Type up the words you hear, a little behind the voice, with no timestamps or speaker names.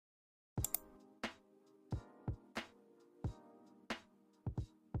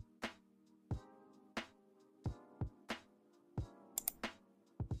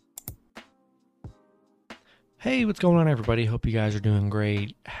Hey, what's going on, everybody? Hope you guys are doing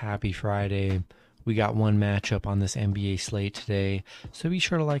great. Happy Friday. We got one matchup on this NBA slate today, so be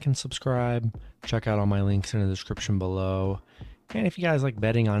sure to like and subscribe. Check out all my links in the description below. And if you guys like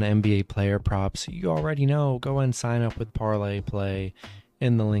betting on NBA player props, you already know, go and sign up with Parlay Play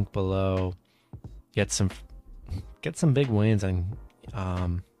in the link below. Get some big wins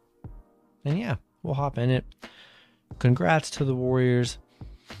um and yeah, we'll hop in it. Congrats to the Warriors.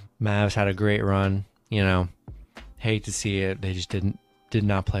 Mavs had a great run, hate to see it. They just did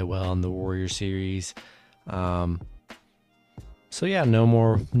not play well in the Warriors series. Um, so yeah, no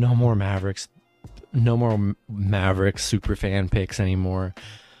more Mavericks, no more Mavericks super fan picks anymore.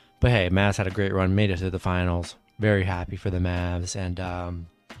 But hey, Mavs had a great run, made it to the finals. Very happy for the Mavs, and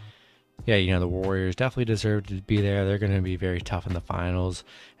yeah, the Warriors definitely deserve to be there. They're going to be very tough in the finals,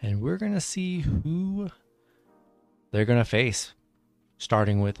 and we're going to see who they're going to face,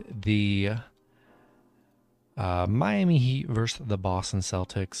 starting with the Miami Heat versus the Boston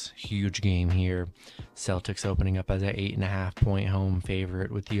Celtics. Huge game here. Celtics opening up as an 8.5-point home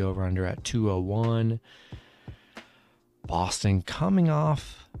favorite with the over-under at 201. Boston coming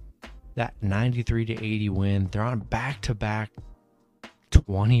off that 93-80 win. They're on back-to-back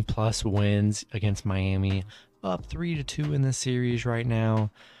 20-plus wins against Miami. Up 3-2 in this series right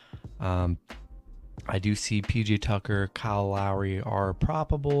now. I do see PJ Tucker, Kyle Lowry are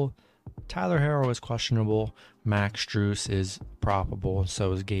probable. Tyler Herro is questionable. Max Strus is probable.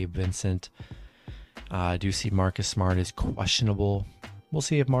 So is Gabe Vincent. I do see Marcus Smart is questionable. We'll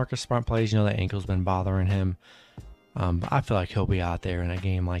see if Marcus Smart plays. The ankle's been bothering him. But I feel like he'll be out there in a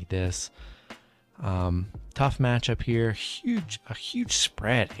game like this. Tough matchup here. A huge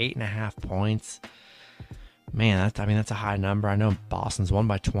spread. 8.5 points. Man, that's a high number. I know Boston's won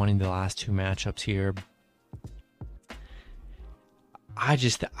by 20 the last two matchups here. I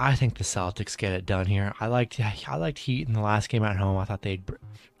think the Celtics get it done here. I liked Heat in the last game at home. I thought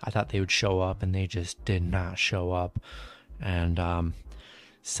they would show up, and they just did not show up. And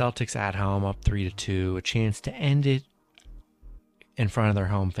Celtics at home up 3-2, a chance to end it in front of their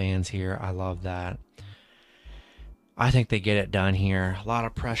home fans here. I love that. I think they get it done here. A lot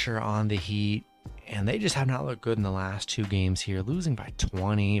of pressure on the Heat, and they just have not looked good in the last two games here, losing by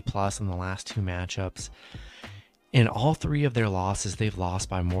 20 plus in the last two matchups. In all three of their losses, they've lost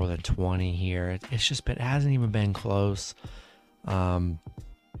by more than 20 here. It hasn't even been close. In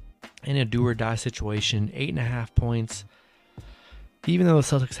a do or die situation, 8.5 points. Even though the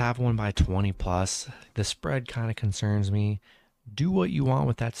Celtics have won by 20 plus, the spread kind of concerns me. Do what you want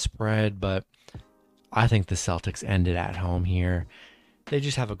with that spread, but I think the Celtics end it at home here. They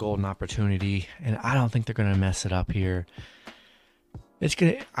just have a golden opportunity, and I don't think they're going to mess it up here. I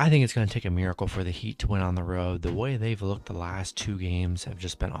think it's going to take a miracle for the Heat to win on the road. The way they've looked the last two games have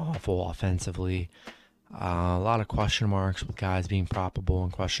just been awful offensively. A lot of question marks with guys being probable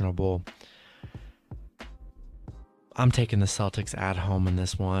and questionable. I'm taking the Celtics at home in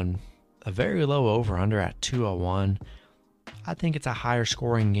this one. A very low over-under at 201. I think it's a higher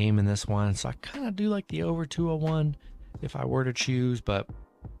scoring game in this one, so I kind of do like the over 201 if I were to choose, but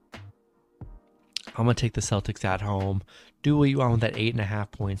I'm going to take the Celtics at home. Do what you want with that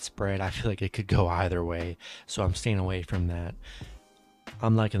 8.5 point spread. I feel like it could go either way, so I'm staying away from that.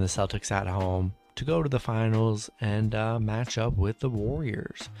 I'm liking the Celtics at home to go to the finals and match up with the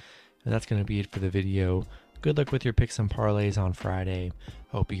Warriors. And that's going to be it for the video. Good luck with your picks and parlays on Friday.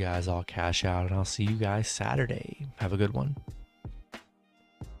 Hope you guys all cash out, and I'll see you guys Saturday. Have a good one.